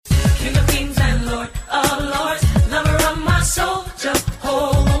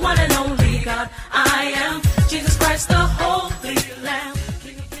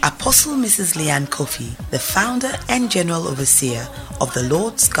Apostle Mrs. Leanne Kofi, the founder and general overseer of the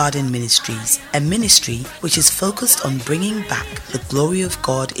Lord's Garden Ministries, a ministry which is focused on bringing back the glory of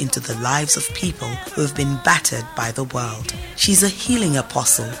God into the lives of people who have been battered by the world. She's a healing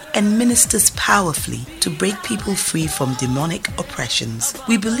apostle and ministers powerfully to break people free from demonic oppressions.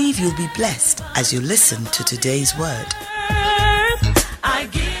 We believe you'll be blessed as you listen to today's word.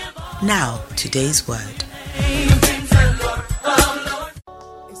 Now, today's word.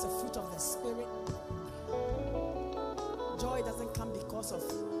 It's a fruit of the Spirit. Joy doesn't come because of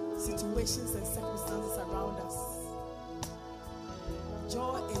situations and circumstances around us.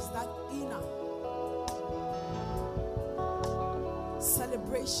 Joy is that inner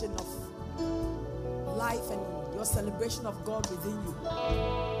celebration of life and your celebration of God within you.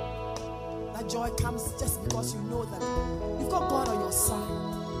 That joy comes just because you know that you've got God on your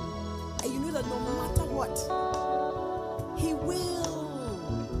side. And you know that no matter what, He will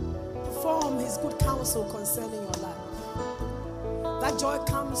perform His good counsel concerning your life. That joy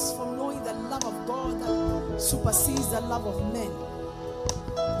comes from knowing the love of God that supersedes the love of men.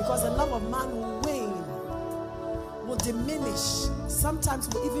 Because the love of man will wane, will diminish, sometimes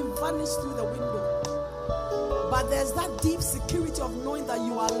will even vanish through the window. But there's that deep security of knowing that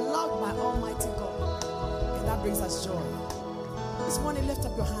you are loved by Almighty God. And that brings us joy. This morning, lift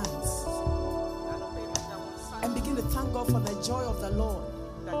up your hands and begin to thank God for the joy of the Lord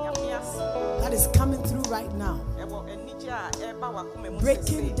that is coming through right now,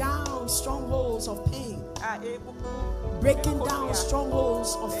 breaking down strongholds of pain, breaking down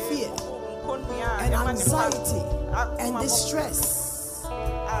strongholds of fear and anxiety and distress,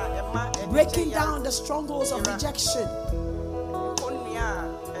 breaking down the strongholds of rejection.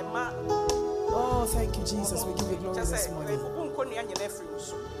 Oh, thank you, Jesus. We give you glory this morning. You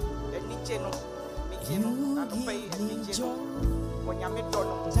give me joy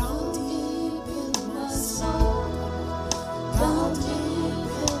down deep in my soul, down deep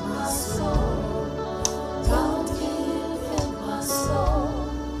in my soul, down deep in my soul.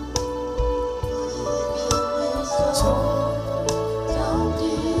 Joy down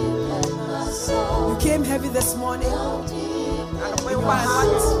deep in my soul. You came heavy this morning in your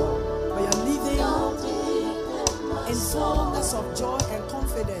heart, but you're living in fullness of joy and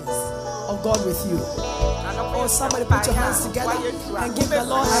confidence of God with you. Oh, somebody put your hands together and give the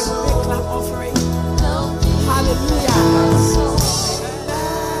Lord a big clap offering. Hallelujah.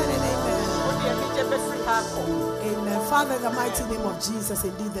 Amen. Amen. Father, in the mighty name of Jesus,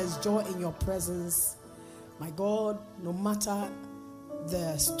 indeed there's joy in your presence. My God, no matter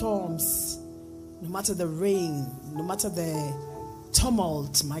the storms, no matter the rain, no matter the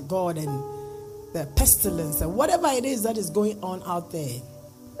tumult, my God, and the pestilence, and whatever it is that is going on out there,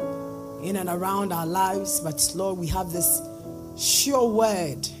 in and around our lives, but Lord, we have this sure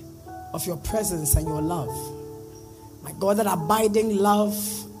word of your presence and your love. My God, that abiding love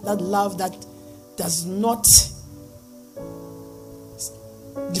that does not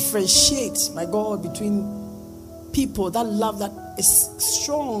differentiate, my God, between people, that love that is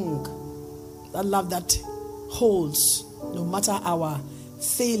strong, that love that holds, no matter our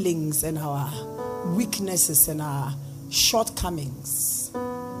failings and our weaknesses and our shortcomings.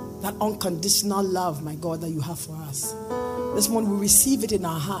 That unconditional love, my God, that you have for us. This morning we receive it in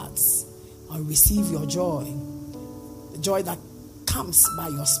our hearts. And receive your joy. The joy that comes by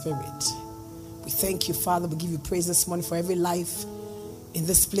your Spirit. We thank you, Father. We give you praise this morning for every life in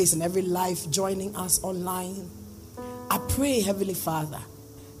this place and every life joining us online. I pray, Heavenly Father,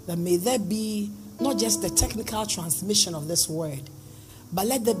 that may there be not just the technical transmission of this word, but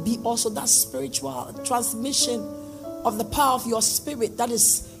let there be also that spiritual transmission of the power of your Spirit that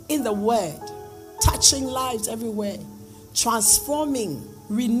is in the word, touching lives everywhere, transforming,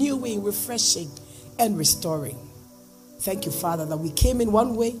 renewing, refreshing, and restoring. Thank you, Father, that we came in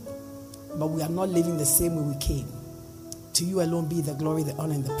one way, but we are not living the same way we came. To you alone be the glory, the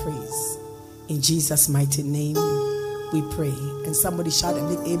honor, and the praise. In Jesus' mighty name, we pray. And somebody shout a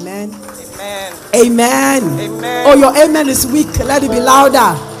big amen. Amen. Amen. Amen. Oh, your amen is weak. Let it be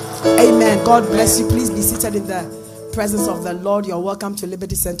louder. Amen. God bless you. Please be seated in the presence of the Lord. You're welcome to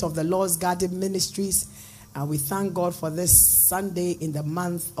Liberty Center of the Lord's Garden Ministries, and we thank God for this Sunday in the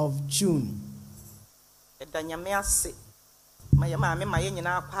month of June.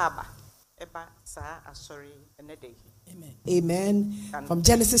 Amen. Amen. From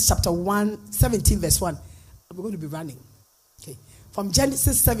Genesis chapter 1, 17 verse 1. We're going to be running. Okay. From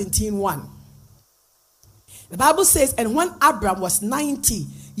Genesis 17:1. The Bible says, and when Abram was 90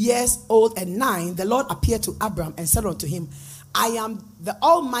 years old and 9, the Lord appeared to Abram and said unto him, I am the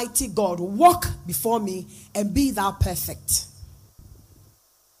Almighty God. Walk before me and be thou perfect.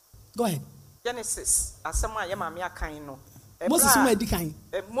 Go ahead. Genesis, asema ye mami akan no. Moses who edikan.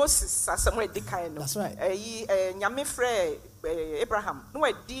 Moses asema edikan no. That's right. Nyame frɛ Abraham no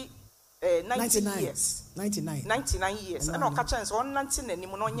edi 99 years. 99 years. And o ka chance on nanti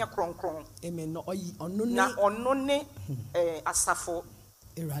nanim no nya kronkron. Amen. No ono ne asafo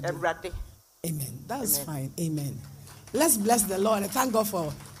Erade. Amen. That's fine. Amen. Let's bless the Lord and thank God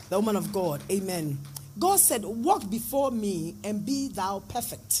for the woman of God. Amen. God said, walk before me and be thou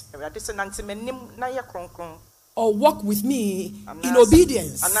perfect. Or walk with me in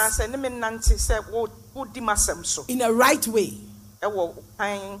obedience. In a right way.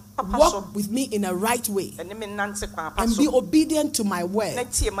 Walk with me in a right way. And be obedient to my word.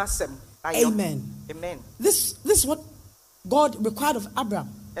 Amen. Amen. This is what God required of Abraham.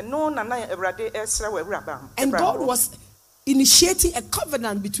 And God was initiating a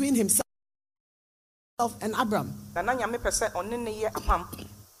covenant between himself and Abraham. But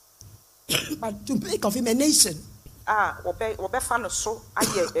to make of him a nation.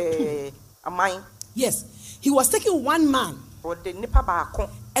 Yes. He was taking one man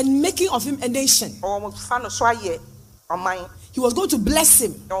and making of him a nation. He was going to bless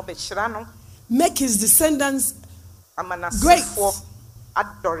him, make his descendants great,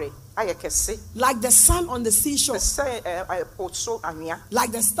 like the sun on the seashore,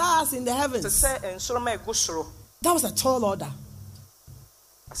 like the stars in the heavens. That was a tall order.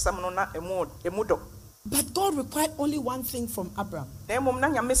 But God required only one thing from Abraham.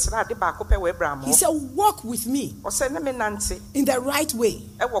 He said, walk with me in the right way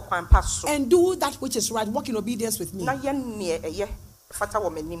and do that which is right. Walk in obedience with me.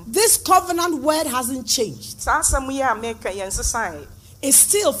 This covenant word hasn't changed. It's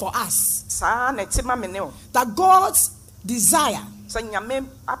still for us. That God's desire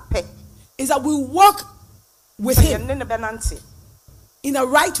is that we walk with him in the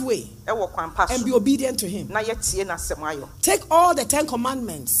right way and be obedient to him. Take all the 10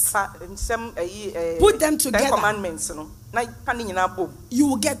 commandments, put them together. You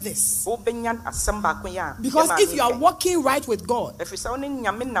will get this. Because if you are walking right with God,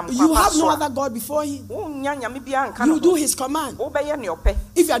 you have no other God before him. You do his command.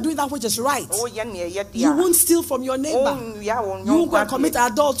 If you are doing that which is right, you won't steal from your neighbor. You won't go commit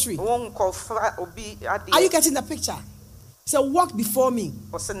adultery. Are you getting the picture? So walk before me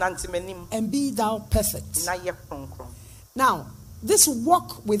and be thou perfect. Now, this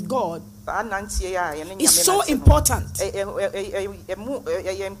walk with God is so important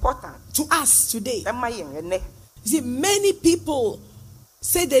to us today. You see, many people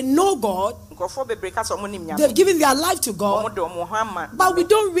say they know God, they've given their life to God, but we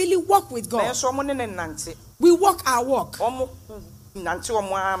don't really walk with God. We walk our walk.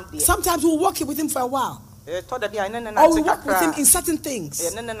 Sometimes we'll walk with him for a while, or we walk with him in certain things.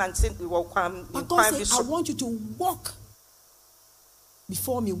 But God said, I want you to walk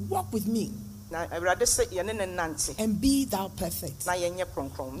before me, walk with me, and be thou perfect.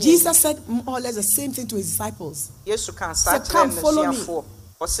 Jesus said more or less the same thing to his disciples. He said, come follow me,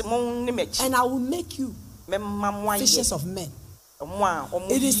 and I will make you fishers of men.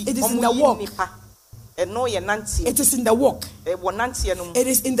 It is in the walk. It is in the walk. It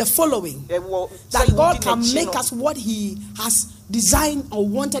is in the following that God can make us what he has designed or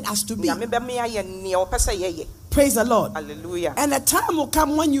wanted us to be. Praise the Lord. Hallelujah. And a time will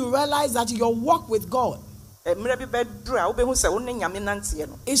come when you realize that your walk with God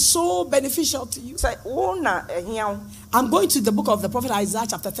is so beneficial to you. I'm going to the book of the prophet Isaiah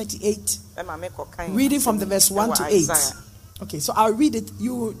chapter 38, reading from the verse 1 to 8. Okay, so I'll read it.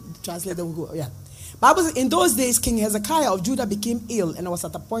 You translate it. We'll go. Yeah. Bible says, in those days, King Hezekiah of Judah became ill and was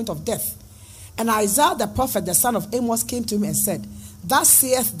at the point of death. And Isaiah the prophet, the son of Amos, came to him and said, thus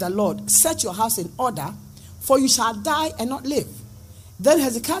saith the Lord, set your house in order, for you shall die and not live. Then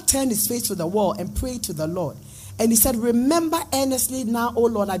Hezekiah turned his face to the wall and prayed to the Lord. And he said, remember earnestly now, O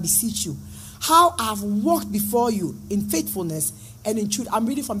Lord, I beseech you, how I have walked before you in faithfulness and in truth. I'm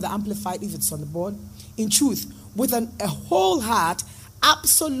reading from the Amplified, if it's on the board. In truth, with a whole heart,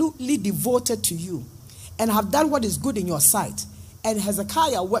 absolutely devoted to you, and have done what is good in your sight. And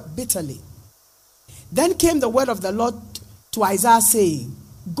Hezekiah wept bitterly. Then came the word of the Lord to Isaiah, saying,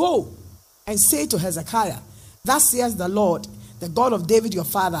 go and say to Hezekiah, thus says the Lord, the God of David your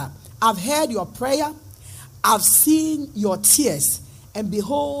father, I've heard your prayer, I've seen your tears, and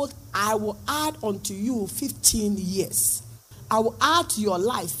behold, I will add unto you 15 years. I will add to your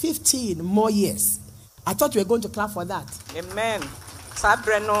life 15 more years. I thought you were going to clap for that. Amen. No,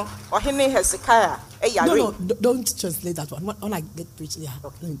 don't translate that one. When I get preached, yeah,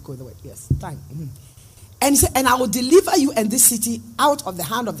 okay. Let me go the way. Yes, time. And he said, and I will deliver you and this city out of the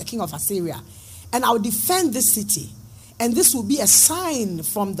hand of the king of Assyria. And I will defend this city. And this will be a sign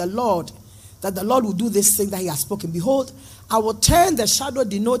from the Lord that the Lord will do this thing that he has spoken. Behold, I will turn the shadow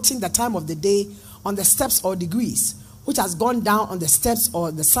denoting the time of the day on the steps or degrees, which has gone down on the steps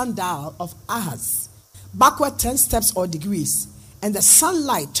or the sundial of Ahaz, backward 10 steps or degrees, and the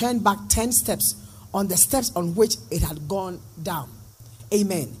sunlight turned back 10 steps on the steps on which it had gone down.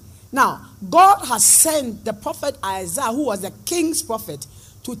 Amen. Now, God has sent the prophet Isaiah, who was the king's prophet,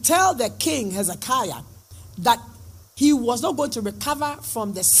 to tell the king Hezekiah that he was not going to recover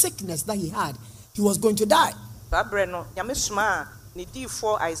from the sickness that he had. He was going to die.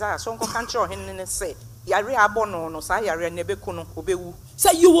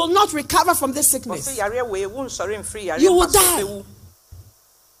 So you will not recover from this sickness. You will die.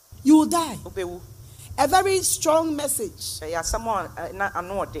 You will die. A very strong message.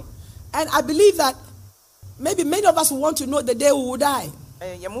 And I believe that maybe many of us want to know the day we will die.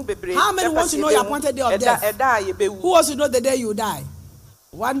 How many want to know your appointed day of death? Who wants to know the day you die?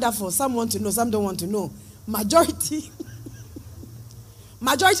 Wonderful. Some want to know, some don't want to know. Majority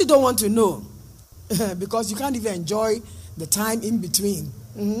don't want to know. Because you can't even enjoy the time in between.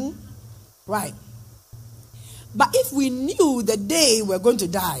 Mm-hmm. Right. But if we knew the day we're going to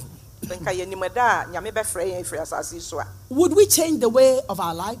die, would we change the way of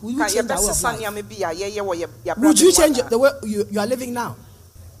our life? Would we change the way of life? Would you change the way you are living now?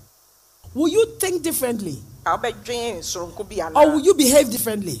 Will you think differently? Or will you behave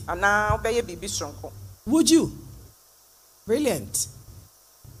differently? Would you? Brilliant.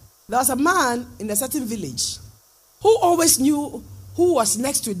 There was a man in a certain village who always knew who was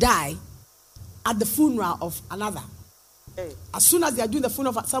next to die at the funeral of another. As soon as they are doing the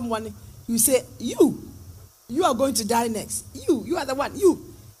funeral of someone, you say, you are going to die next. You are the one,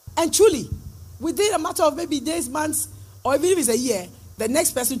 you. And truly, within a matter of maybe days, months, or even if it's a year, the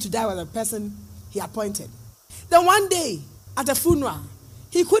next person to die was the person he appointed. Then one day, at a funeral,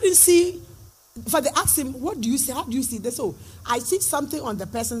 he couldn't see, for they asked him, what do you see? How do you see this? So I see something on the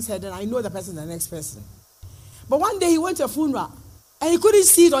person's head and I know the person is the next person. But one day he went to a funeral and he couldn't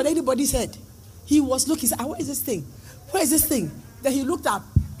see it on anybody's head. He was looking, he said, where is this thing? Where is this thing? Then he looked up.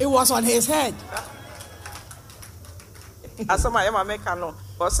 It was on his head. Papa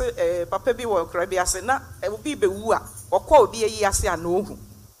bi wo kra bi ase na obi be wu a okwa obi ayi ase a no hu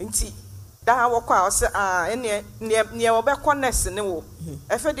nti da wokwa ose ne obekọ nurse ne wo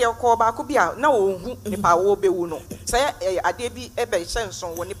efe de okọ ba ko bi a na wo hu nipa wo be wu no se ade bi ebe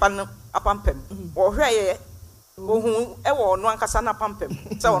hyenson wo nipa no apampem wo hweye wo hu e wo no ankasa na pampem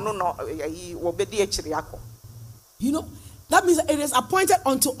se ono no yi wo be di akiri akọ. You know, that means it is appointed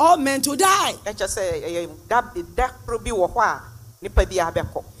unto all men to die. But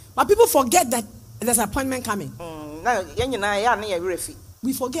people forget that there's an appointment coming.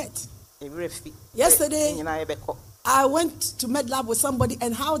 We forget. Yesterday, I went to MedLab with somebody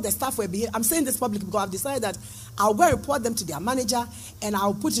and how the staff were behaving. I'm saying this publicly because I've decided that I'll go and report them to their manager and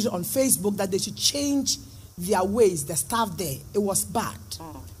I'll put it on Facebook that they should change their ways, the staff there. It was bad.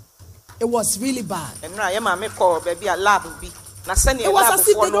 It was really bad. It was as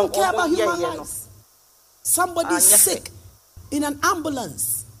if they don't care about human lives. Somebody's sick in an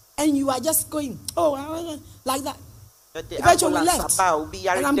ambulance and you are just going, like that. Eventually we left.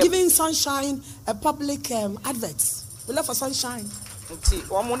 And I'm giving Sunshine a public advert. We left for Sunshine. And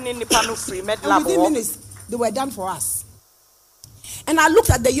within minutes, they were done for us. And I looked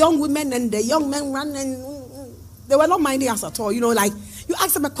at the young women and the young men running. They were not minding us at all. You know, like, you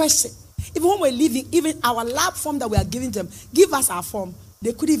ask them a question. Even when we're leaving, even our lab form that we are giving them, give us our form,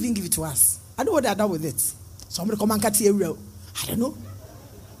 they couldn't even give it to us. I don't know what they're done with it. Somebody come and cut here. I don't know.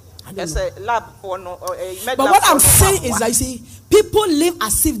 But what I'm saying is that, you see, people live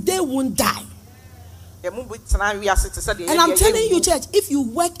as if they won't die. And I'm telling you, church, if you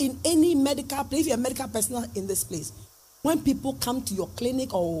work in any medical place, if you're a medical personnel in this place, when people come to your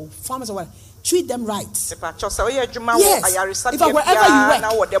clinic or pharmacy or whatever, treat them right. Yes. If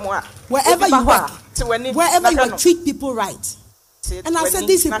wherever you work, treat people right. And I said,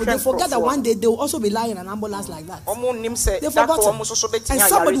 these people, they forget that one day they will also be lying in an ambulance like that. They forgot. And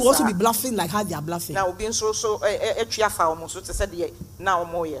somebody will also be bluffing like how they are bluffing.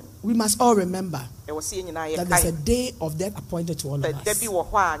 We must all remember that there's a day of death appointed to all of us.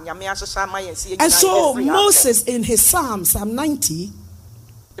 And so Moses in his Psalm 90,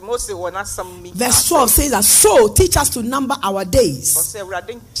 verse 12 says that, so teach us to number our days, so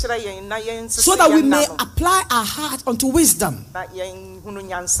that we may apply our heart unto wisdom.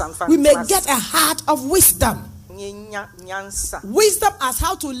 We may get a heart of wisdom. Wisdom as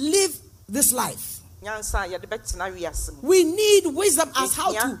how to live this life. We need wisdom as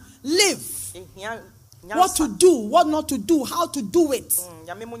how to live, what to do, what not to do, how to do it.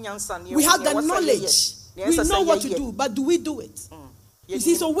 We have the knowledge. We know what to do, but do we do it? You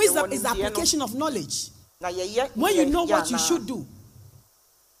see, so wisdom is the application of knowledge. When you know what you should do,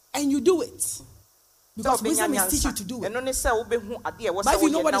 and you do it. Because wisdom is teach you to do it. But if you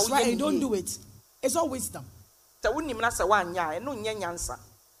know what is right and you don't do it, it's all wisdom.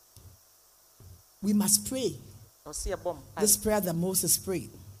 We must pray. This prayer that Moses prayed.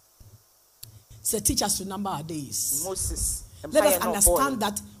 So teach us to number our days. Let us understand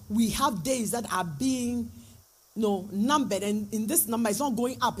that we have days that are being numbered, and in this number it's not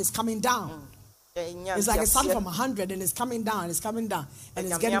going up, it's coming down. It's like it's starting from 100 and it's coming down, and it's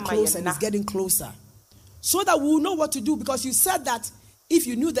getting closer and it's getting closer. So that we'll know what to do, because you said that if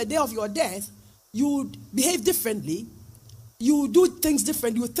you knew the day of your death, you would behave differently, you would do things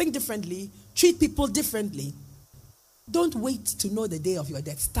differently, you would think differently, treat people differently. Don't wait to know the day of your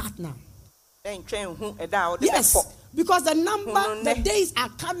death. Start now. Yes, because the days are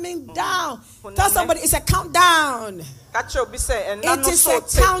coming down. Tell somebody it's a countdown. It is a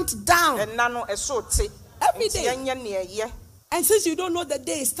countdown. Every day. And since you don't know the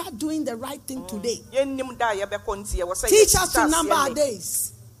day, start doing the right thing today. Teach us to number our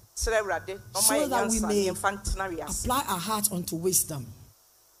days, so that we may apply our hearts unto wisdom.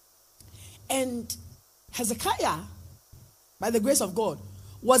 And Hezekiah, by the grace of God,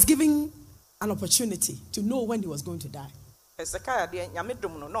 was given an opportunity to know when he was going to die. So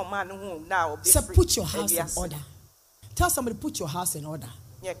put your house in order. Tell somebody, put your house in order.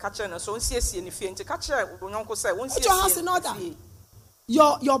 Put your house in order.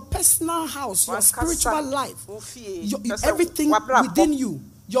 Your personal house, your spiritual life, everything within you,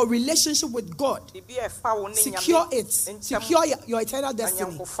 your relationship with God. Secure it. Secure your eternal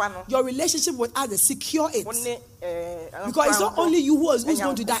destiny. Your relationship with others, secure it. Because it's not only you who's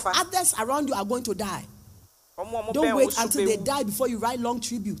going to die. Others around you are going to die. Don't wait until they die before you write long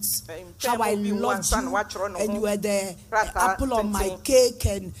tributes. How I loved you, and you were the apple on my cake,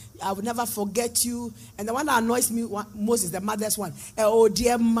 and I will never forget you. And the one that annoys me most is the mother's one. Oh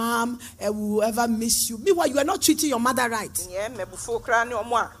dear mom, we will ever miss you. Meanwhile, you are not treating your mother right.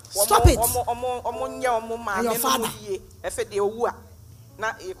 Stop it. And your father.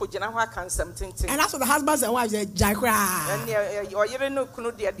 And that's what the husbands and wives say, darling.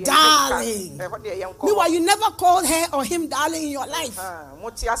 Meanwhile, you never called her or him darling in your life.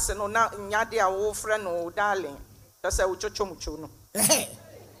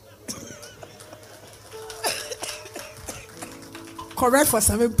 Correct for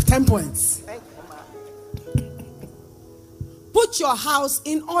 10 points. Put your house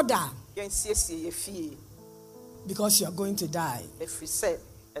in order. Because you are going to die.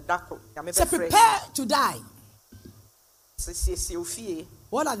 So prepare to die.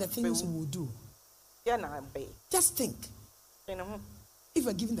 What are the things you will do? Just think. If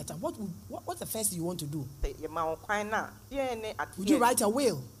you're given the time, what's the first thing you want to do? Would you write a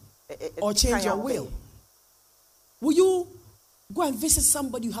will? Or change your will? Will you go and visit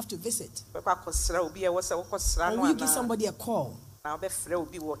somebody you have to visit? Or will you give somebody a call?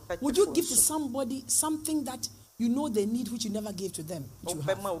 Would you give to somebody something that you know they need, which you never gave to them? Would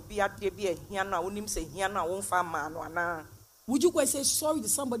you go and say sorry to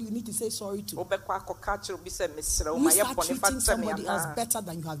somebody you need to say sorry to? Will you start treating somebody else better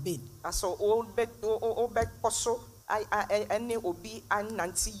than you have been?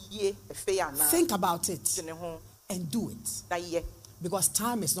 Think about it and do it. Because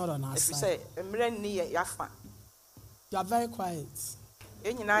time is not on our side. You are very quiet.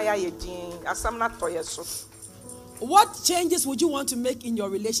 What changes would you want to make in your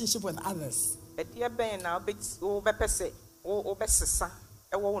relationship with others?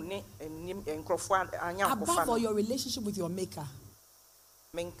 Above all, your relationship with your maker.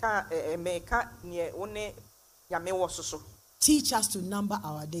 Teach us to number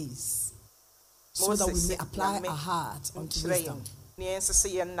our days, so that we may apply our heart unto wisdom. We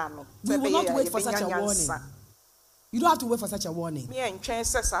will not wait for such a warning. You don't have to wait for such a warning.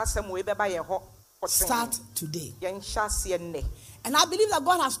 Start today. And I believe that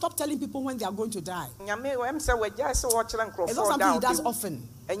God has stopped telling people when they are going to die. It's not something he does often.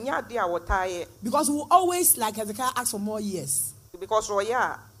 Because we always, like Hezekiah, ask for more years. To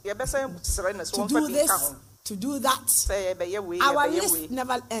do this, to do that. Our list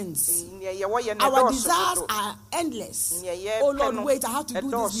never ends. Our desires are endless. Oh Lord, wait, I have to do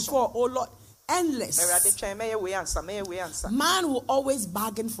this before. Oh Lord, endless. Man will always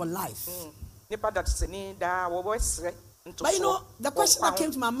bargain for life. But you know, the question that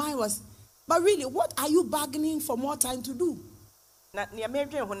came to my mind was, But really, what are you bargaining for more time to do? What are you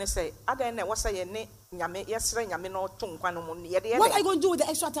going to do with the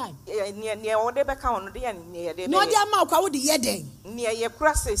extra time?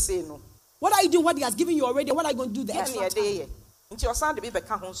 What are you doing? What he has given you already? What are you going to do the extra time?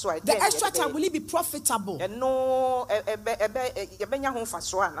 The extra time, will it be profitable?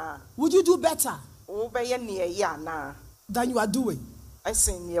 Would you do better than you are doing? But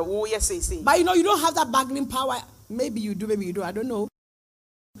you know, you don't have that bargaining power. Maybe you do, maybe you do, I don't know.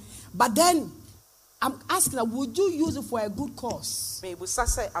 But then, I'm asking her, would you use it for a good cause? Then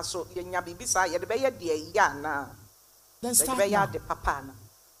start now.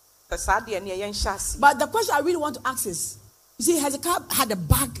 But the question I really want to ask is, you see, Hezekiah had a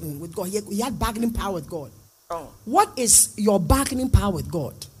bargain with God. He had bargaining power with God. Oh. What is your bargaining power with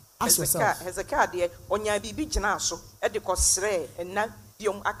God? Ask yourself.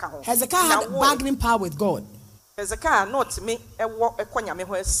 Hezekiah had bargaining power with God. He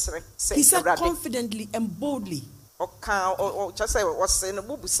said confidently and boldly.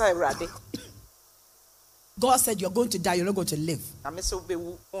 God said, you're going to die, you're not going to live. 2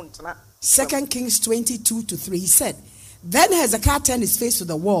 Kings 22:3. He said, then Hezekiah turned his face to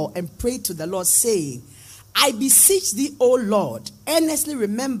the wall and prayed to the Lord, saying, I beseech thee, O Lord, earnestly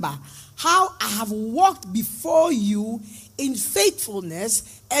remember how I have walked before you in faithfulness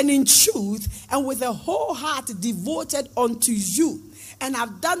and in truth, and with a whole heart devoted unto you, and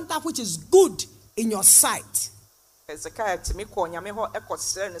have done that which is good in your sight. He said,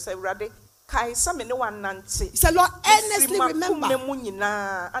 Lord, earnestly remember,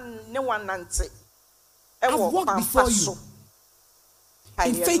 I've walked before you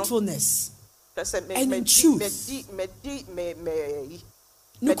in faithfulness and in truth,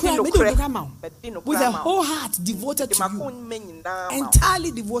 with a whole heart devoted to you,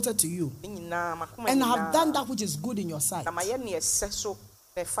 entirely devoted to you, and I have done that which is good in your sight.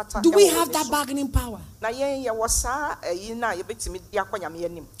 Do we have that bargaining power?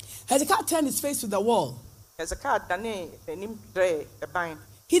 Hezekiah turned his face to the wall.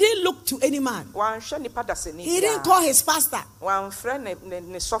 He didn't look to any man. He didn't call his pastor.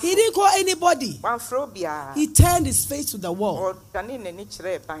 He didn't call anybody. He turned his face to the wall.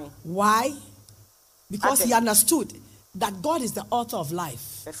 Why? Because he understood that God is the author of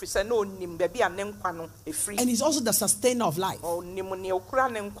life. And he's also the sustainer of life.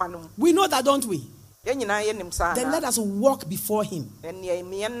 We know that, don't we? Then let us walk before him.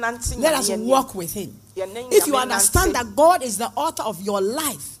 Let us walk with him. If you understand that God is the author of your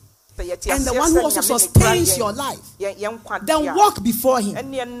life and the one who also sustains your life, then walk before him.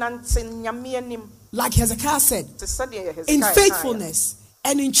 Like Hezekiah said, in faithfulness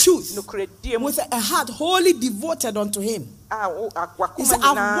and in truth, with a heart wholly devoted unto him. He said,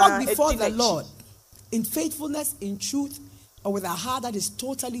 I've walked before the Lord in faithfulness, in truth, or with a heart that is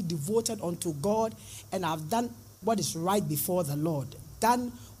totally devoted unto God, and I've done what is right before the Lord.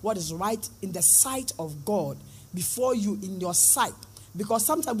 Done what is right in the sight of God, before you, in your sight. Because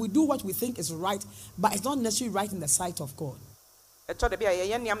sometimes we do what we think is right, but it's not necessarily right in the sight of God. Let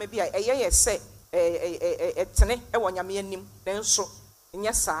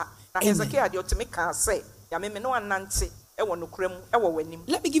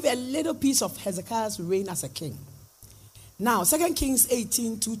me give you a little piece of Hezekiah's reign as a king. Now, 2 Kings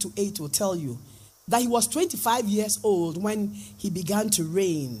 18:2-8 will tell you that he was 25 years old when he began to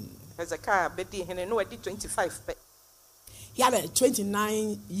reign. He had a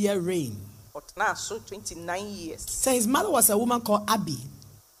 29-year reign. So his mother was a woman called Abi,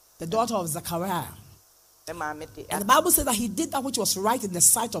 the daughter of Zechariah. And the Bible said that he did that which was right in the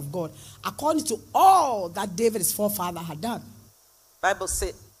sight of God, according to all that David, his forefather, had done. Bible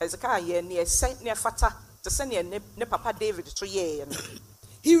said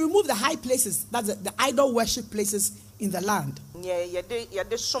he removed the high places, that's the idol worship places in the land. He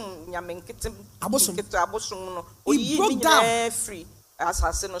broke down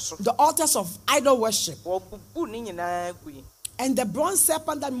the altars of idol worship. And the bronze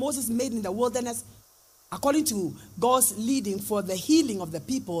serpent that Moses made in the wilderness, according to God's leading for the healing of the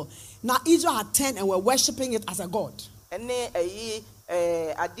people, now Israel had turned and were worshipping it as a god.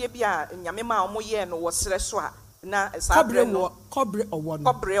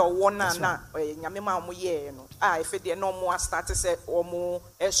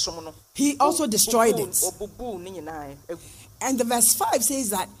 He also destroyed it. And the verse 5 says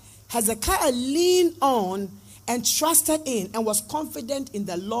that Hezekiah leaned on and trusted in and was confident in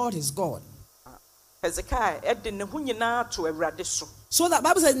the Lord his God. So that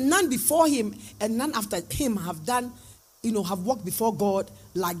Bible says none before him and none after him have done have walked before God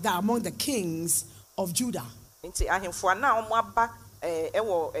like that among the kings of Judah. Hezekiah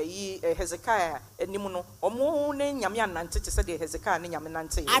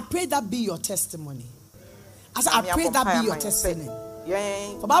I pray that be your testimony. I pray that be your testimony.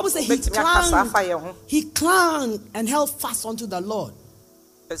 The Bible says he clung and held fast unto the Lord.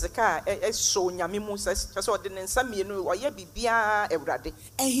 And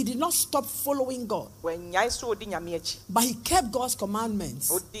he did not stop following God, but he kept God's commandments,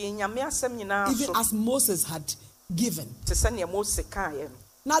 even as Moses had given.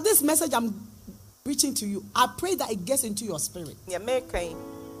 Now this message I'm preaching to you, I pray that it gets into your spirit. You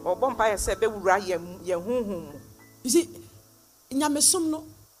see,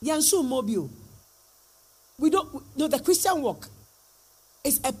 we don't know the Christian walk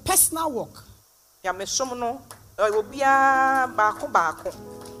is a personal walk. I'm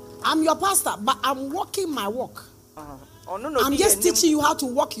your pastor, but I'm walking my walk. I'm just teaching you how to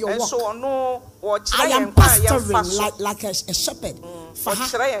walk your walk. I am pastoring like a shepherd.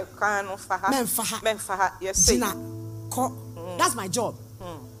 That's my job.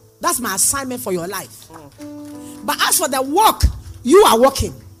 That's my assignment for your life. But as for the walk, you are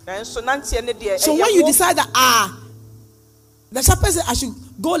walking. So when you decide that the shepherd said I should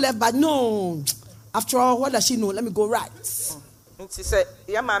go left, but no, after all, what does she know? Let me go right. Some will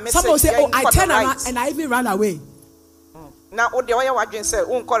say, oh, I turn around and I even run away. Now, the way I say,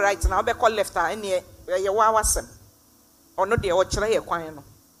 "Oh, call right now, be call left."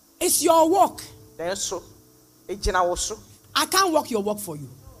 It's your walk. Then so, I can't walk your walk for you.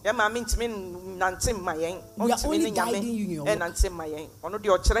 We are only guiding you in your walk.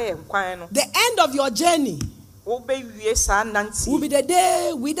 The end of your journey will be the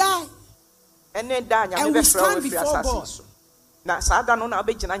day we die, and we stand before God.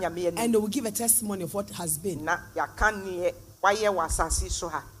 And they will give a testimony of what has been.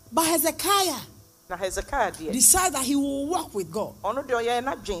 But Hezekiah decided that he will walk with God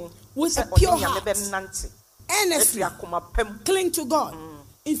with a pure heart, earnestly cling to God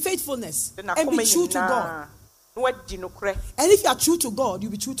in faithfulness and be true to God. And if you are true to God,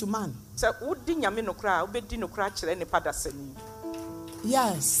 you'll be true to man.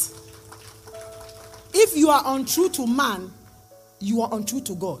 Yes. If you are untrue to man, you are untrue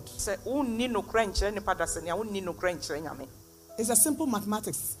to God. It's a simple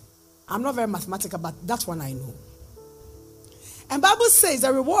mathematics. I'm not very mathematical, but that's one I know. And Bible says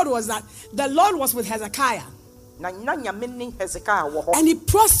the reward was that the Lord was with Hezekiah. And he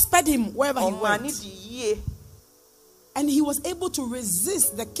prospered him wherever he went. And he was able to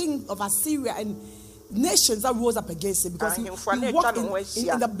resist the king of Assyria and nations that rose up against him, because he walked in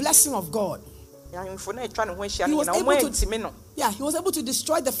the blessing of God. He was able to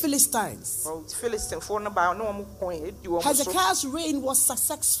destroy the Philistines. Hezekiah's reign was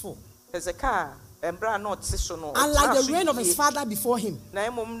successful, unlike the reign of his father before him.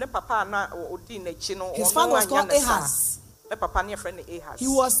 His father was called Ahaz. He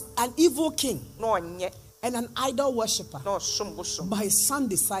was an evil king and an idol worshipper. But his son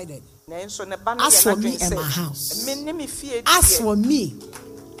decided, as for me and my house,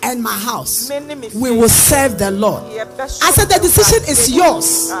 and my house, we will serve the Lord. I said the decision is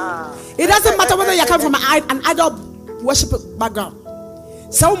yours. It doesn't matter whether you come from an idol worship background.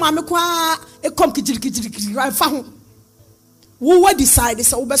 So who will decide?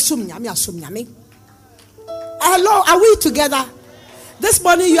 Hello, are we together? This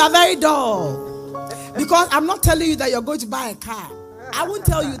morning you are very dull, because I'm not telling you that you're going to buy a car. I won't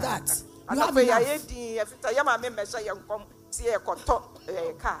tell you that. You have enough.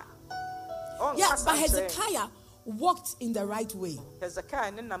 Yeah, but Hezekiah walked in the right way.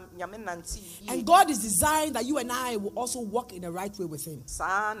 And God is desiring that you and I will also walk in the right way with him.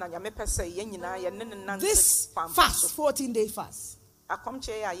 This fast, 14-day fast,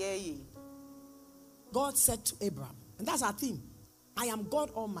 God said to Abraham, and that's our theme, I am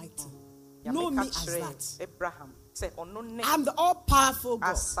God Almighty. Know me as that. I'm the all-powerful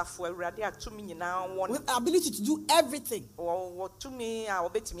God with the ability to do everything.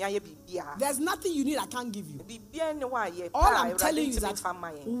 There's nothing you need I can't give you. All I'm telling you is that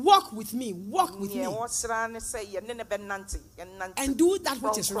walk with me, and do that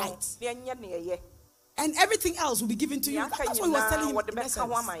which is right. And everything else will be given to you. That's what he was telling him in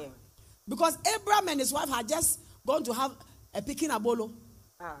essence. Because Abraham and his wife had just gone to have a picking abolo.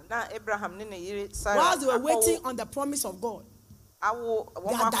 While they were waiting on the promise of God,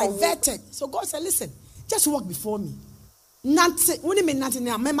 they are diverted. So God said, listen, just walk before me. That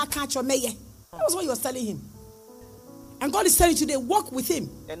was what he was telling him. And God is telling you today, walk with him.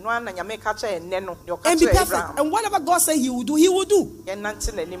 And be perfect. And whatever God says he will do, he will do.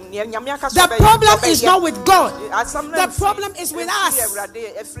 The problem is not with God. The problem is with us.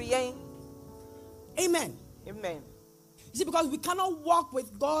 Amen. Amen. You see, because we cannot walk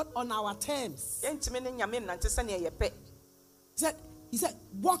with God on our terms. He said,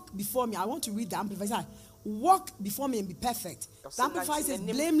 walk before me. I want to read the Amplified. He said, walk before me and be perfect. The Amplified says,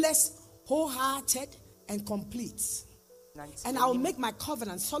 blameless, wholehearted, and complete. And I will make my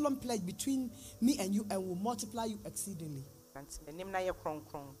covenant, solemn pledge between me and you, and will multiply you exceedingly.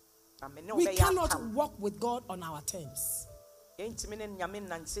 We cannot walk with God on our terms.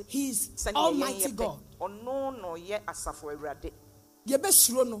 He is Almighty God.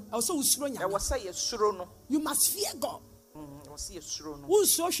 You must fear God.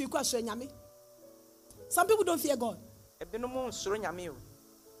 Some people don't fear God.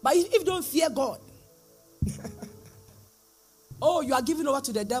 But if you don't fear God, oh, you are giving over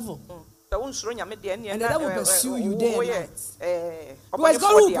to the devil. And the devil will pursue you day and night. Because it's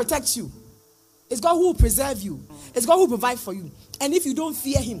God who protects you. It's God who will preserve you. It's God who will provide for you. And if you don't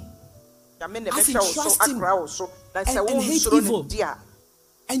fear him, as in trust him and hate evil,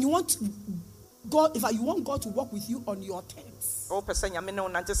 and you want God, if you want God to walk with you on your terms, who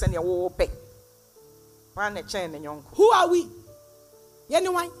are we?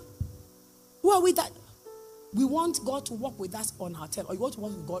 Anyway, who are we that we want God to walk with us on our terms, or you want to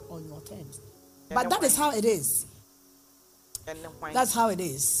walk with God on your terms? But that is how it is. That's how it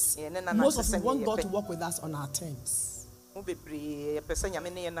is. Most of us want God to walk with us on our terms.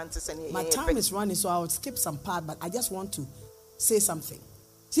 My time is running, so I will skip some part, but I just want to say something.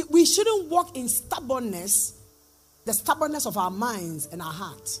 See, we shouldn't walk in stubbornness, the stubbornness of our minds and our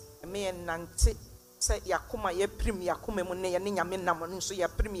heart.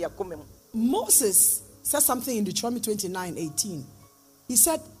 Moses said something in Deuteronomy 29:18. He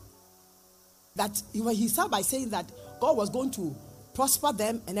said that he started by saying that God was going to prosper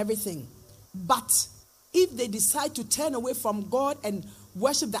them and everything. But if they decide to turn away from God and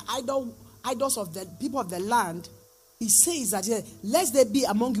worship the idols of the people of the land, he says that lest there be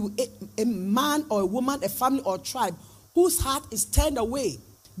among you a man or a woman, a family or a tribe, whose heart is turned away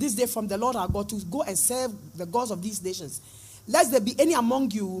this day from the Lord our God to go and serve the gods of these nations. Lest there be any among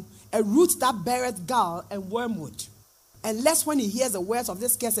you a root that beareth gall and wormwood. And lest when he hears the words of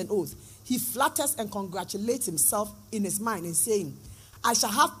this curse and oath, he flatters and congratulates himself in his mind in saying, I shall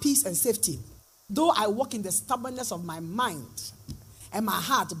have peace and safety, though I walk in the stubbornness of my mind and my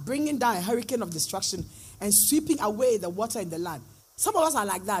heart, bringing down a hurricane of destruction and sweeping away the water in the land. Some of us are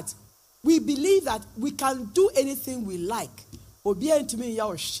like that. We believe that we can do anything we like. Are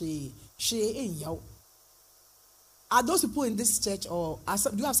those people in this church, or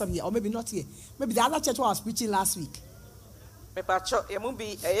do you have some here, or maybe not here? Maybe the other church where I was preaching last week. He said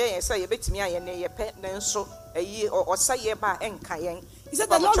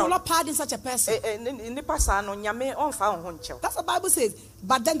the Lord will not pardon such a person. That's what the Bible says.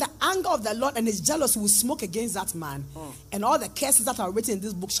 But then the anger of the Lord and his jealousy will smoke against that man. And all the curses that are written in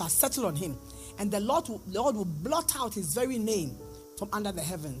this book shall settle on him. And the Lord will blot out his very name from under the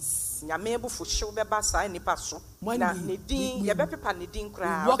heavens. When we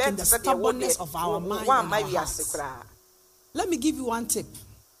walk in the stubbornness of our mind and our hearts. Let me give you one tip.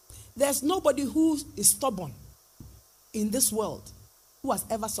 There's nobody who is stubborn in this world who has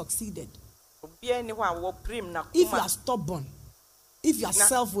ever succeeded. If you are stubborn, if you are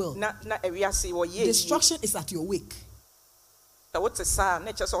self-willed, destruction is at your wake. Have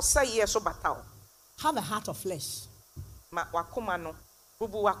a heart of flesh.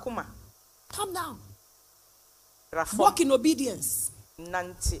 Calm down. Walk in obedience.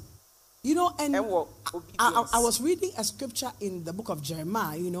 You know, and I was reading a scripture in the book of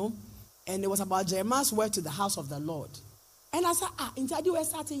Jeremiah, you know, and it was about Jeremiah's word to the house of the Lord. And I said,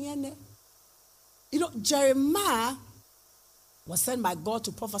 you know, Jeremiah was sent by God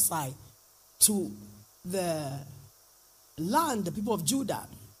to prophesy to the land, the people of Judah.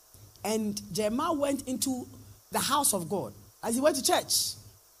 And Jeremiah went into the house of God as he went to church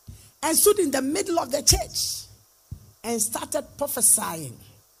and stood in the middle of the church and started prophesying.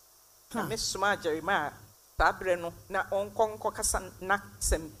 Huh. And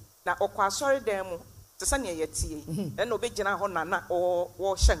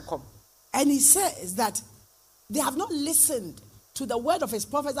he says that they have not listened to the word of his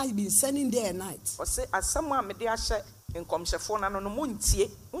prophets that he's been sending day and night. But he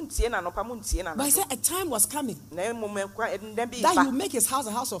said a time was coming that he will make his house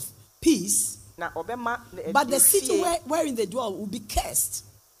a house of peace, but the city wherein they dwell will be cursed.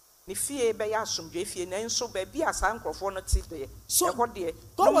 So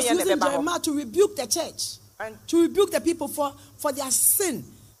God was using Jeremiah to rebuke the church, and to rebuke the people for their sin,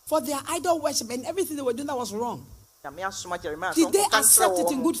 for their idol worship and everything they were doing that was wrong. Did they accept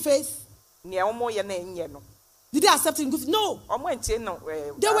it in good faith? Did they accept it in good faith? No.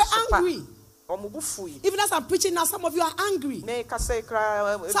 They were angry. Even as I'm preaching now, some of you are angry.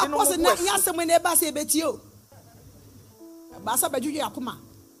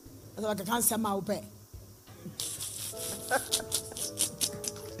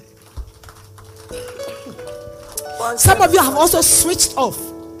 Some of you have also switched off.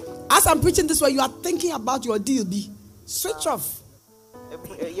 As I'm preaching this way, you are thinking about your deal. Switch off.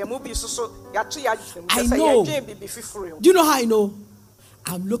 I know. Do you know how I know?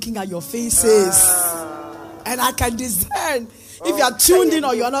 I'm looking at your faces. And I can discern if you are tuned in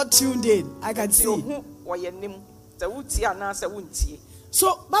or you are not tuned in. I can see.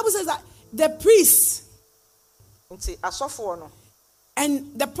 So Bible says that the priests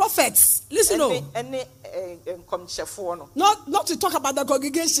and the prophets, listen, not to talk about the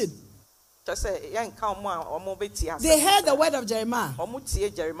congregation. They heard the word of Jeremiah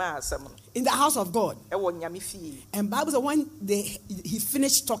in the house of God. And Bible says when he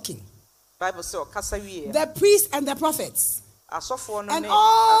finished talking, the priests and the prophets and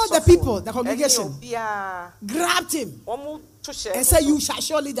all the people, the congregation, grabbed him and said, "You shall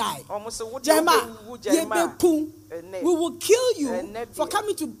surely die. Jeremiah, we will kill you for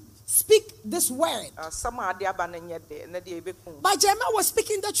coming to speak this word." But Jeremiah was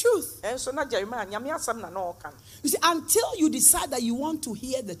speaking the truth. You see, until you decide that you want to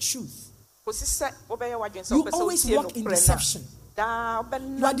hear the truth, you always walk in deception.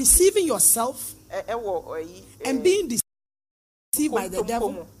 You are deceiving yourself and being deceived by the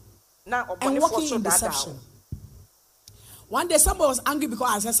devil and walking in deception. One day somebody was angry because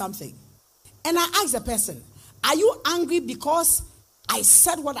I said something. And I asked the person, "Are you angry because I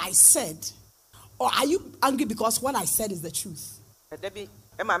said what I said? Or are you angry because what I said is the truth?" Which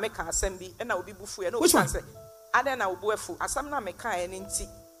one?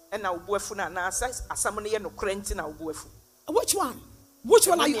 Which one? Which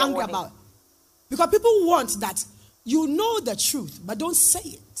one are you angry about? Because people want that you know the truth, but don't say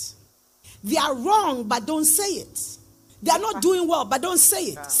it. They are wrong, but don't say it. They are not doing well, but don't say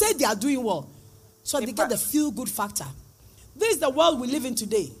it. Say they are doing well. So they get the feel-good factor. This is the world we live in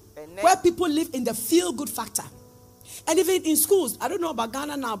today, where people live in the feel-good factor. And even in schools, I don't know about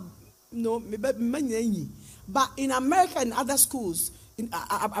Ghana now, but in America and other schools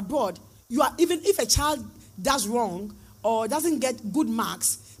abroad, you are, even if a child does wrong or doesn't get good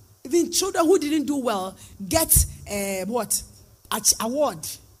marks, even children who didn't do well get award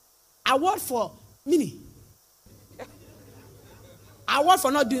for award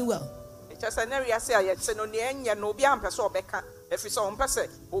for not doing well.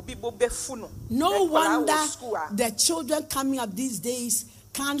 No wonder the children coming up these days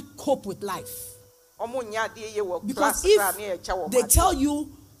can't cope with life. Because if they tell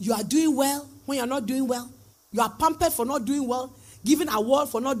you you are doing well when you're not doing well, you are pampered for not doing well, given an award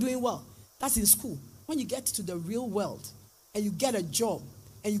for not doing well, that's in school. When you get to the real world and you get a job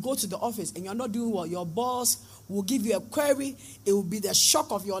and you go to the office and you're not doing well, your boss will give you a query. It will be the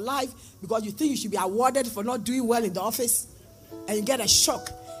shock of your life because you think you should be awarded for not doing well in the office, and you get a shock.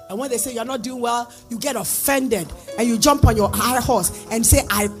 And when they say you're not doing well, you get offended and you jump on your high horse and say,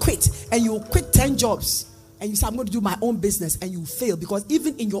 "I quit." And you quit 10 jobs and you say, "I'm going to do my own business," and you fail because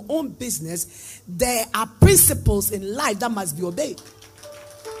even in your own business, there are principles in life that must be obeyed.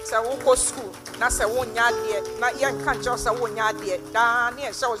 So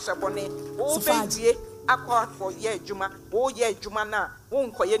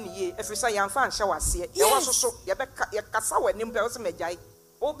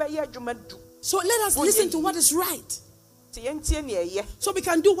let us listen to what is right, so we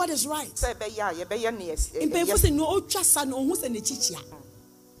can do what is right.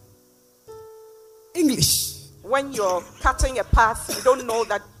 English. When you're cutting a path, you don't know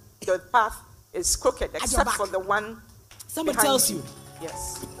that the path is crooked except for the one someone tells you.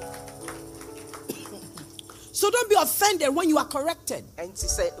 Yes. So don't be offended when you are corrected.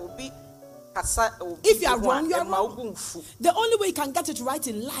 If you are wrong, you are wrong. The only way you can get it right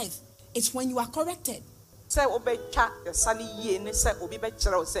in life is when you are corrected. And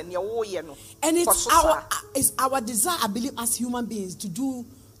it's our desire, I believe, as human beings, to do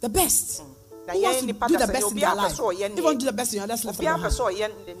the best. Who wants to do the best in their life? If you want to do the best in your life, let's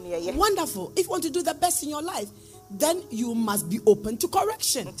lift wonderful. If you want to do the best in your life, then you must be open to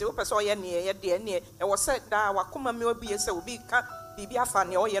correction.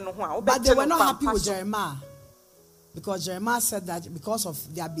 But they were not happy with Jeremiah. Because Jeremiah said that because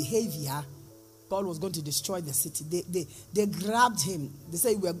of their behavior, God was going to destroy the city. They grabbed him. They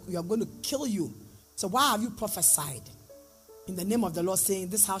said, we are going to kill you. So why have you prophesied in the name of the Lord, saying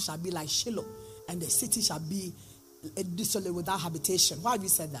this house shall be like Shiloh and the city shall be desolate without habitation? Why have you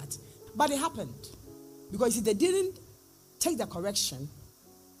said that? But it happened. Because if they didn't take the correction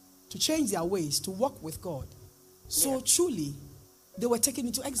to change their ways, to walk with God, so truly they were taken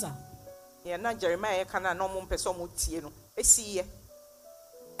into exile. And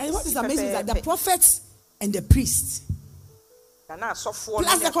what is amazing is that the prophets and the priests plus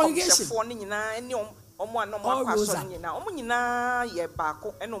the congregation all rose up.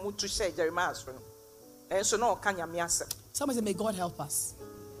 Somebody say, may God help us.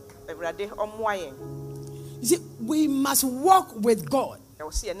 You see, we must walk with God.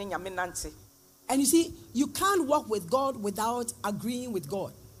 And you see, you can't walk with God without agreeing with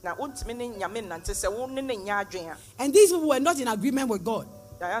God. And these people were not in agreement with God.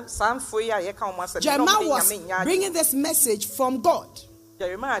 Jeremiah was bringing this message from God.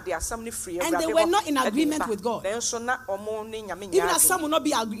 And they were not in agreement with God. Even as some will not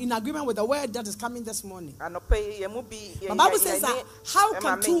be in agreement with the word that is coming this morning. The Bible says that how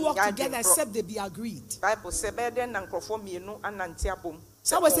can two walk together except they be agreed?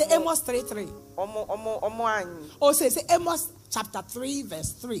 Someone say Amos 3:3. Or say Amos chapter 3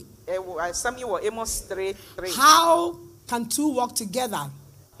 verse 3. How can two walk together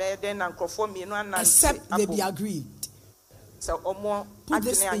except they be agreed? Put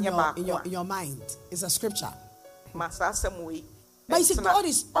this in your mind. It's a scripture. But you see, God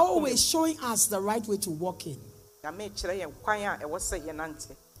is always showing us the right way to walk in.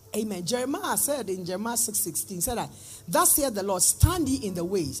 Amen. Jeremiah said in Jeremiah 6:16, said that, thus saith the Lord, stand ye in the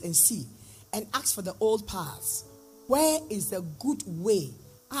ways and see, and ask for the old paths. Where is the good way?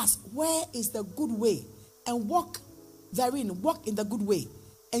 Ask, where is the good way? And walk therein, walk in the good way,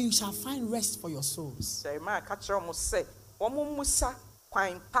 and you shall find rest for your souls. Jeremiah said, Musa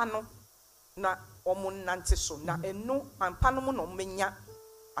pano na omunante so na enu pano mo no menya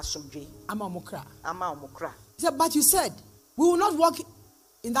asomdwe ama omukra. He said, but you said we will not walk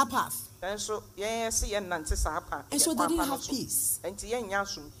in that path. And so they didn't have peace.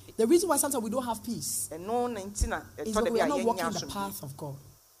 The reason why sometimes we don't have peace is that we are not walking the path of God.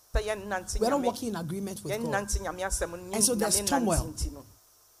 We are not walking in agreement with God. And so there's turmoil.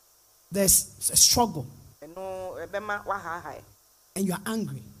 There's a struggle. And you are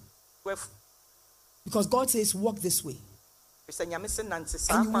angry. Because God says walk this way. And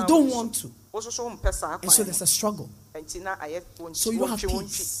you don't want to. And so there's a struggle. So you don't have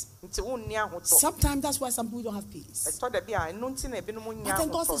peace. Sometimes that's why some people don't have peace. But then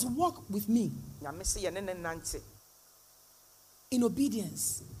God says, walk with me in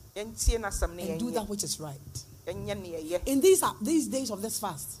obedience and do that which is right. In these days of this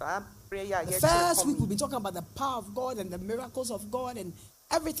fast, the first week we'll be talking about the power of God and the miracles of God and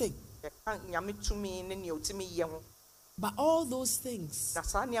everything. But all those things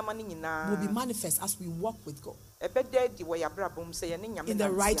will be manifest as we walk with God in the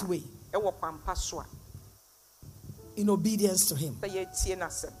right way, in obedience to Him.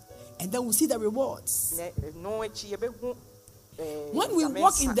 And then we'll see the rewards. When we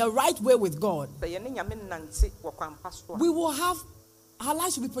walk in the right way with God, we will have, our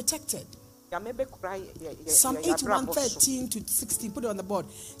lives will be protected. Psalm 81:13 to 16, put it on the board.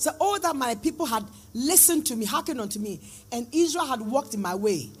 So, oh, that my people had listened to me, hearkened unto me, and Israel had walked in my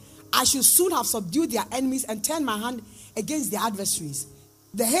way, I should soon have subdued their enemies and turned my hand against their adversaries.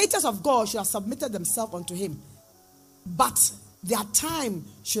 The haters of God should have submitted themselves unto Him, but their time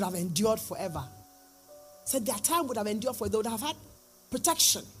should have endured forever. So their time would have endured forever. They would have had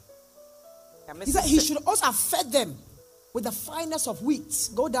protection. He said He should also have fed them with the finest of wheat.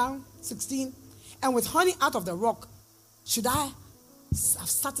 Go down, 16. And with honey out of the rock, should I have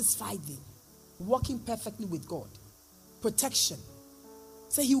satisfied thee? Walking perfectly with God. Protection.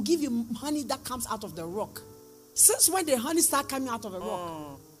 So He will give you honey that comes out of the rock. Since when the honey start coming out of the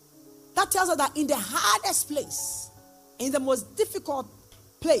rock? That tells us that in the hardest place, in the most difficult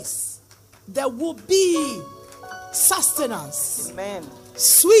place, there will be sustenance. Amen.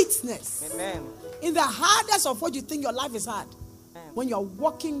 Sweetness. Amen. In the hardest of what you think your life is hard, when you're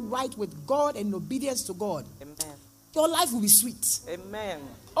walking right with God and in obedience to God, your life will be sweet. Amen.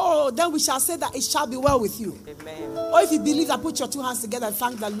 Oh, then we shall say that it shall be well with you. Amen. Or if you believe that, put your two hands together and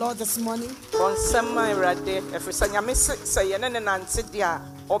thank the Lord this morning.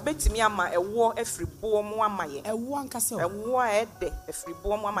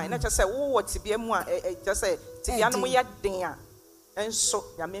 enso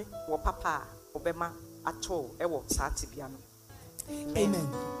nyame wo papa obema ato ewo saa tibia no. Amen.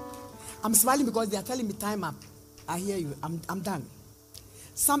 I'm smiling because they are telling me time up. I hear you. I'm done.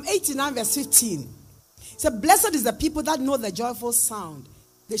 Psalm 89 verse 15. It says, blessed is the people that know the joyful sound.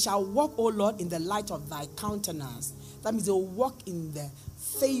 They shall walk, O Lord, in the light of thy countenance. That means they will walk in the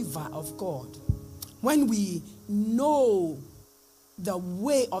favor of God. When we know the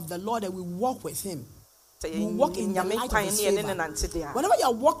way of the Lord and we walk with him, we walk in the light of his favor. Whenever you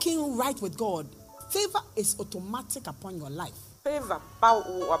are walking right with God, favor is automatic upon your life. Favor,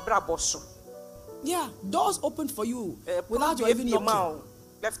 yeah, doors open for you without you even knocking.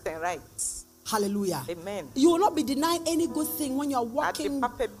 Left and right. Hallelujah. Amen. You will not be denied any good thing when you are walking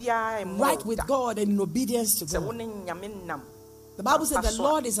right with God and in obedience to God. The Bible says the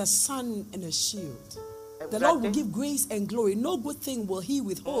Lord is a sun and a shield. The Lord will give grace and glory. No good thing will he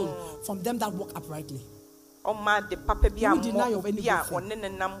withhold from them that walk uprightly. You will deny of any good thing.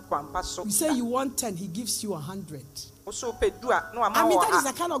 You say you want 10, he gives you 100. I mean, that is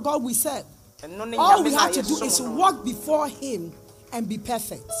the kind of God we serve. All we have to do is walk before him and be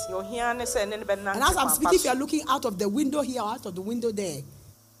perfect. And as I'm speaking, if you are looking out of the window here or out of the window there,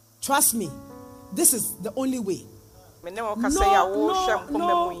 trust me, this is the only way. No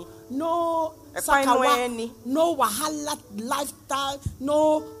sakawa, no wahala lifestyle,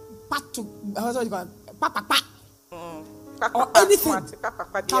 no or anything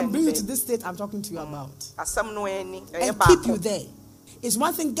can bring you to this state I'm talking to you about and keep you there. It's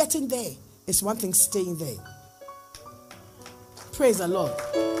one thing getting there, it's one thing staying there. Praise the Lord.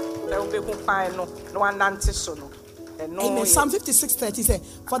 Amen. Psalm 56:30 says,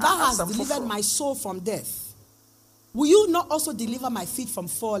 for thou hast delivered my soul from death. Will you not also deliver my feet from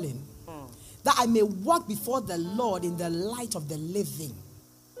falling, that I may walk before the Lord in the light of the living?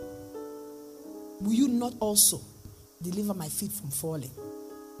 Will you not also deliver my feet from falling,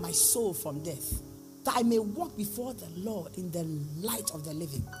 my soul from death, that I may walk before the Lord in the light of the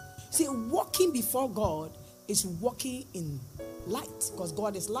living? See, walking before God is walking in light, because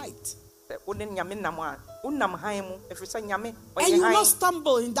God is light. And you will not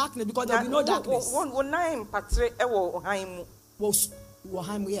stumble in darkness, because there will be no darkness. When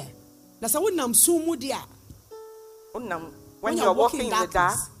you are walking in the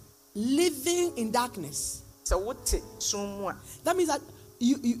dark, living in darkness, that means that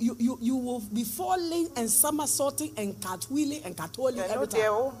you will be falling and somersaulting and cartwheeling and cartwheeling every time.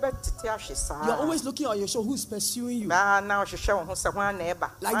 You're always looking on your show who's pursuing you. Like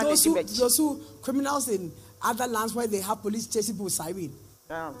those who criminals in other lands where they have police chasing people with siren.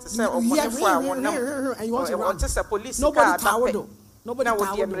 You hear and you want to run. Nobody towered. Nobody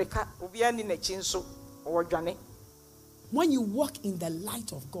towered. When you walk in the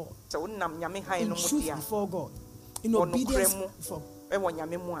light of God, in truth before God, in obedience before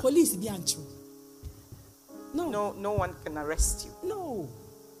police be untrue. No one can arrest you.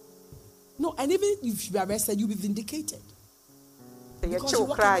 No, and even if you be arrested, you'll be vindicated.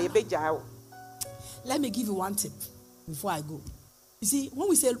 Let me give you one tip before I go. You see, when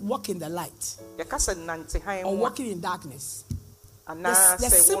we say walk in the light or walking in darkness,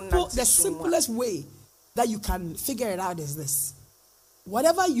 the simplest way that you can figure it out is this: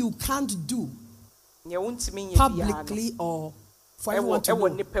 whatever you can't do publicly or for everyone to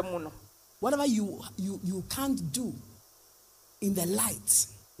know, whatever you can't do in the light,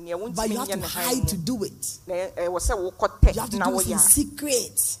 but you have to hide to do it. You have to do it in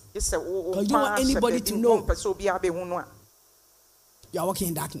secret, because you don't want anybody to know you are walking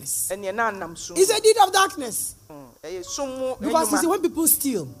in darkness. It's a deed of darkness. Because you see, when people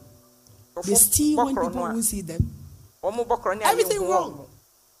steal, they steal when people won't see them. Everything wrong.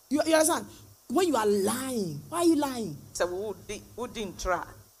 You understand? When you are lying, why are you lying? You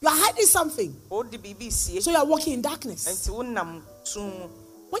are hiding something. So you are walking in darkness. When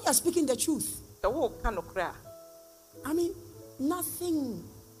you are speaking the truth, I mean, nothing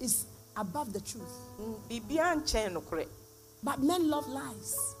is above the truth. But men love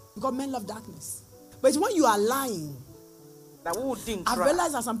lies, because men love darkness. But when you are lying, I've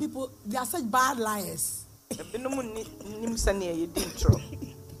realized that some people, they are such bad liars.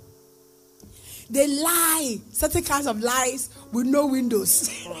 They lie certain kinds of lies with no windows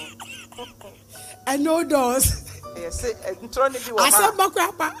and no doors. I said,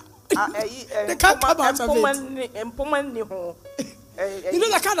 they can't come out of it. You know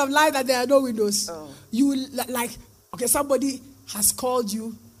the kind of lie that there are no windows. You like, okay, somebody has called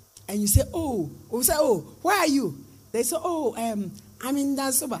you, and you say, oh, where are you? They say, I'm in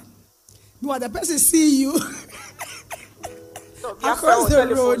Dansoba. No, the person see you. across the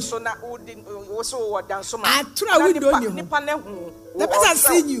road. I threw a window on you. The person has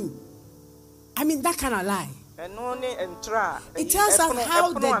seen you. I mean, that kind of lie. It tells us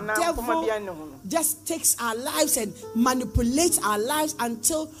how the devil just takes our lives and manipulates our lives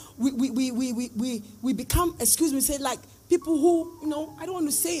until we become, excuse me, say like people who, I don't want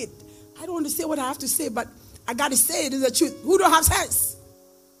to say it. I don't want to say what I have to say, but I got to say it is the truth. Who don't have sense?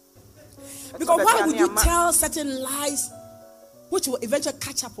 Because why would you tell certain lies which will eventually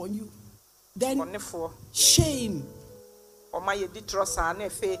catch up on you? Then shame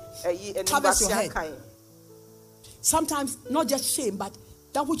covers your head. Sometimes not just shame, but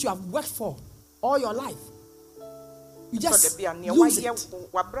that which you have worked for all your life. You just lose it.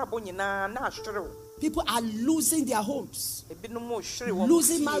 People are losing their homes,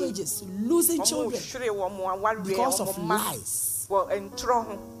 losing marriages, losing children because of lies.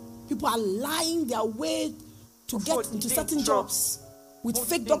 People are lying their way to get into certain jobs with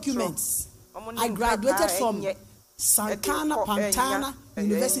fake documents. I graduated from Sankana Pantana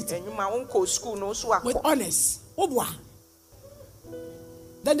University with honors.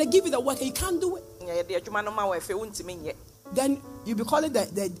 Then they give you the work and you can't do it. Then you be calling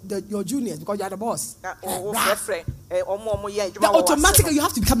your juniors because you are the boss. Then automatically you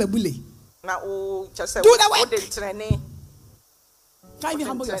have to become a bully. Do the work. Can't even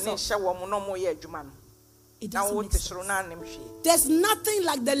humble yourself. It doesn't make sense. There's nothing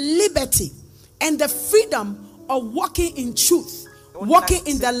like the liberty and the freedom of walking in truth, walking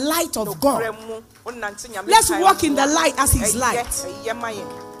in the light of God. Let's walk in the light as His light.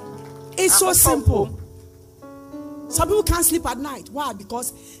 It's so simple. Some people can't sleep at night. Why?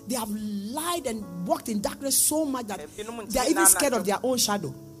 Because they have lied and walked in darkness so much that they are even scared of their own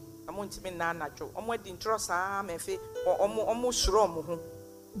shadow.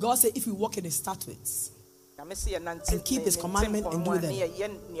 God said, if you walk in His statutes and keep His commandment and do them,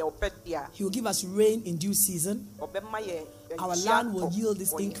 He will give us rain in due season. Our land will yield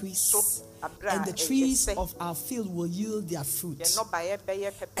its increase, and the trees of our field will yield their fruit.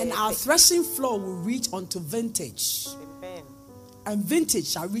 And our threshing floor will reach unto vintage, and vintage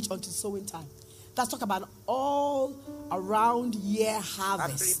shall reach unto sowing time. Let's talk about all around year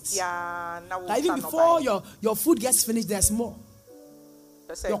harvest. That even before your food gets finished, there's more.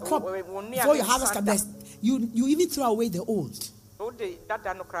 Your crop, before your harvest comes, you even throw away the old.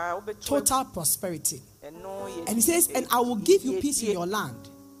 Total prosperity. And He says, and I will give you peace in your land,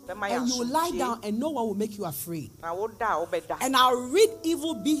 and you will lie down and no one will make you afraid. And I'll rid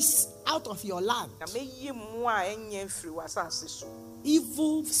evil beasts out of your land.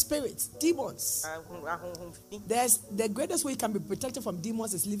 Evil spirits, demons. There's the greatest way you can be protected from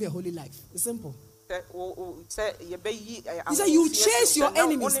demons is living a holy life. It's simple. He said you chase your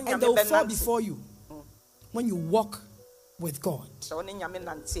enemies and they will fall before you when you walk with God.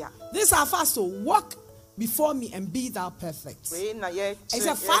 This is our fast to walk before me and be thou perfect. He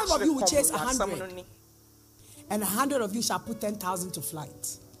said 5 of you will chase 100, and 100 of you shall put 10,000 to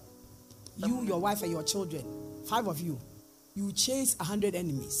flight. You, your wife, and your children, 5 of you, you will chase 100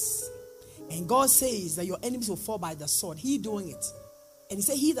 enemies. And God says that your enemies will fall by the sword. He doing it. And He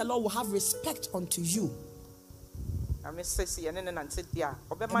said, He, the Lord, will have respect unto you. And make you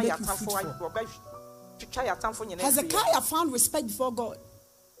fruitful. Hezekiah found respect before God.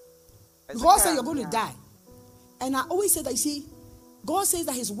 God said you're going to die. And I always say that, you see, God says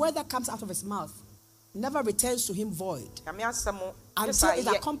that His word that comes out of His mouth never returns to Him void until it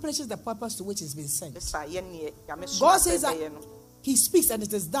accomplishes the purpose to which it's been sent. God says that He speaks and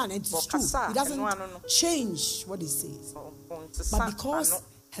it is done and it is true. He doesn't change what He says. But because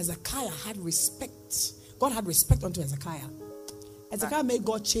Hezekiah had respect, God had respect unto Hezekiah. Hezekiah made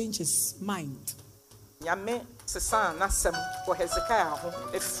God change his mind. I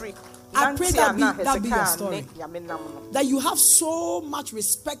pray that be your story. That you have so much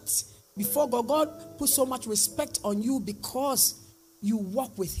respect before God. God put so much respect on you because you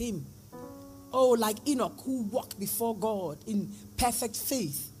walk with Him. Oh, like Enoch, who walked before God in perfect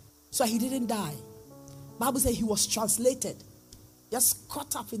faith. So he didn't die. Bible says he was translated. Just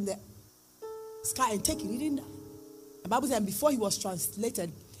caught up in the sky and taken. He didn't die. The Bible says before he was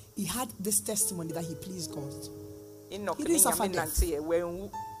translated, he had this testimony that he pleased God. He didn't suffer death.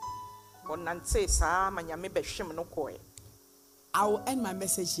 I will end my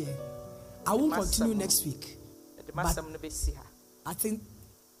message here. I won't continue next week. But I think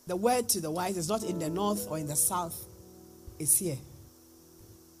the word to the wise is not in the north or in the south. It's here.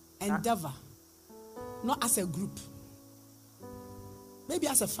 Endeavor. Not as a group. Maybe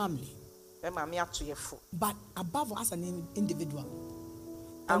as a family. But above all, as an individual.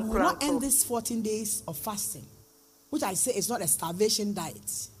 And we will not end these 14 days of fasting which I say is not a starvation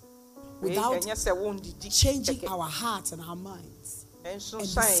diet, without changing our hearts and our minds and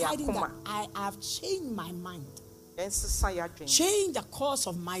deciding that I have changed my mind, change the course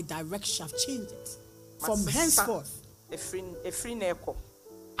of my direction, I've changed it. From henceforth,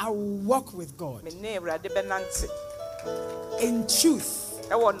 I will walk with God in truth,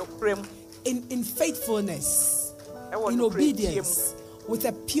 in faithfulness, in obedience, with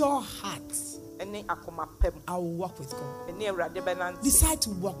a pure heart. I will walk with God. Decide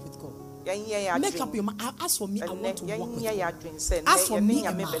to walk with God. Make up your mind. As for me, I want to walk with God. As for me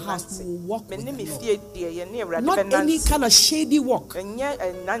and my house, we will walk with God. Not any kind of shady walk.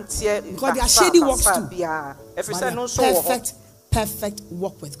 Because there are shady walks too. Perfect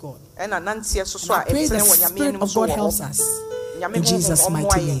walk with God. And I pray the Spirit of God helps us. In Jesus'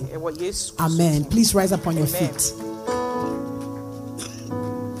 mighty name. Amen. Please rise up on your feet.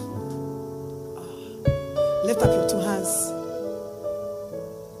 Lift up your two hands.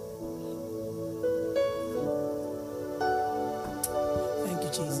 Thank you,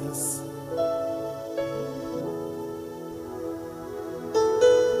 Jesus.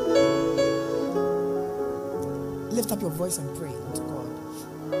 Lift up your voice and pray to God.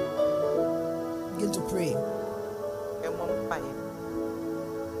 Begin to pray.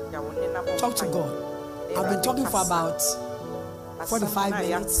 Talk to God. I've been talking for about 45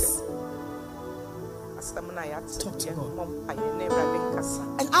 minutes. Talk to God.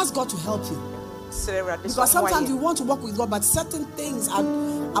 And ask God to help you. Because sometimes we want to walk with God, but certain things are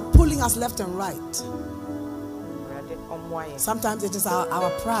pulling us left and right. Sometimes it is our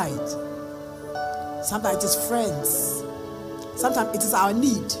pride. Sometimes it is friends. Sometimes it is our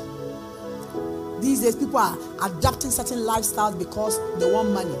need. These days people are adopting certain lifestyles because they want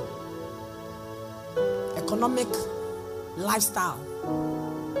money. Economic lifestyle.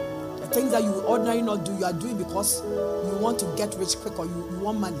 The things that you would ordinarily not do, you are doing because you want to get rich quick or you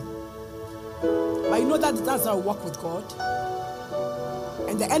want money. But you know that that's not a walk with God.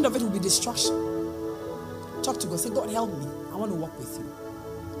 And the end of it will be destruction. Talk to God. Say, God, help me. I want to walk with you.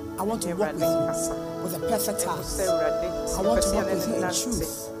 I want to walk with you with a perfect heart. I want to walk with you in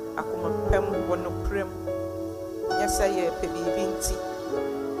truth.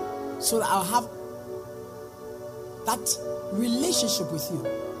 So that I'll have that relationship with you.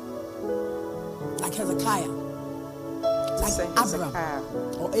 Like Hezekiah, like Abraham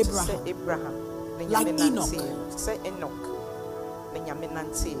or Abraham, like Enoch.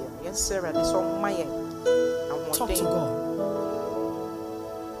 Talk to God.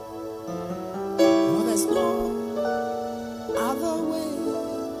 Oh, there's no other way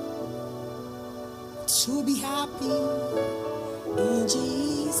to be happy in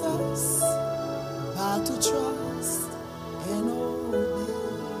Jesus but to trust and obey.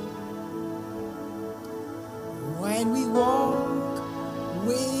 When we walk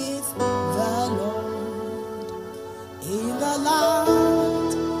with the Lord in the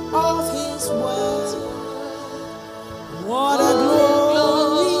light of His word, what a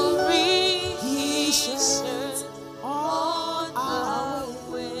glory He sheds on our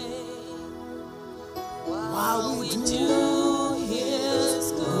way. While we do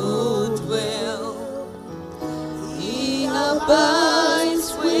His good will, He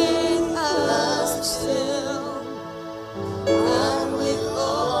abides with us still.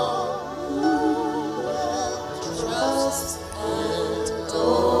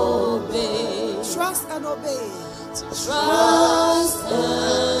 Obey. Trust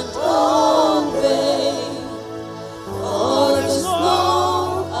and obey. Oh, there's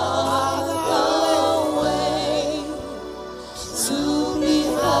no other way to be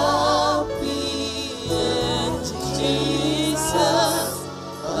happy in Jesus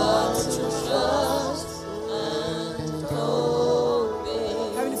but to trust and obey.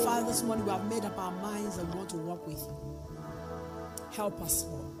 Heavenly Father, this morning we have made up our minds and we want to walk with you. Help us,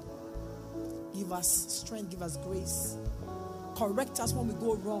 Lord. Give us strength, give us grace. Correct us when we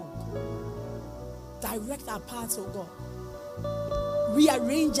go wrong. Direct our paths, oh God.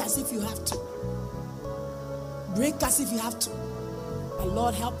 Rearrange us if you have to. Break us if you have to. But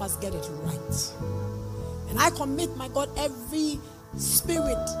Lord, help us get it right. And I commit, my God, every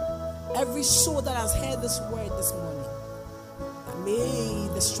spirit, every soul that has heard this word this morning. And may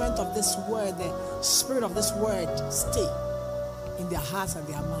the strength of this word, the spirit of this word stay in their hearts and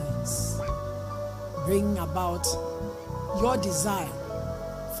their minds. Bring about your desire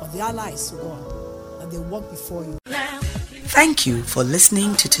for their lives, God, that they walk before you. Thank you for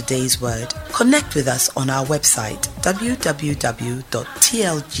listening to today's word. Connect with us on our website www.tlgm.org.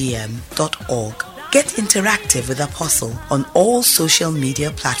 Get interactive with Apostle on all social media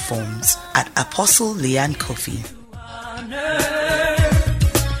platforms at Apostle Leanne Kofi.